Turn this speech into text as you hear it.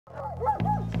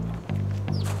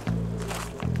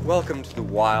Welcome to the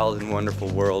wild and wonderful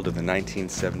world of the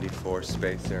 1974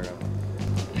 space era.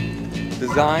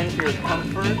 Designed for your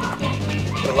comfort,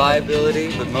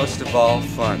 reliability, but most of all,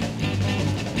 fun.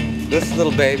 This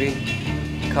little baby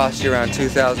cost you around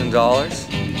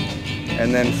 $2,000,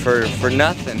 and then for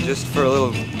nothing, just for a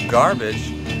little garbage,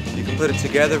 you can put it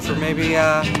together for maybe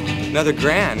another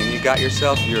grand, and you got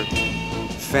yourself your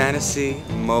fantasy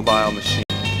mobile machine.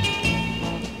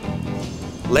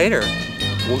 Later,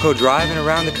 we'll go driving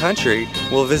around the country.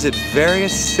 We'll visit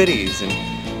various cities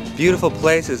and beautiful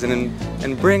places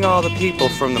and bring all the people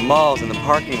from the malls and the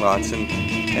parking lots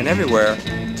and everywhere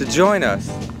to join us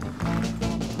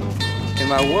in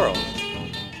my world.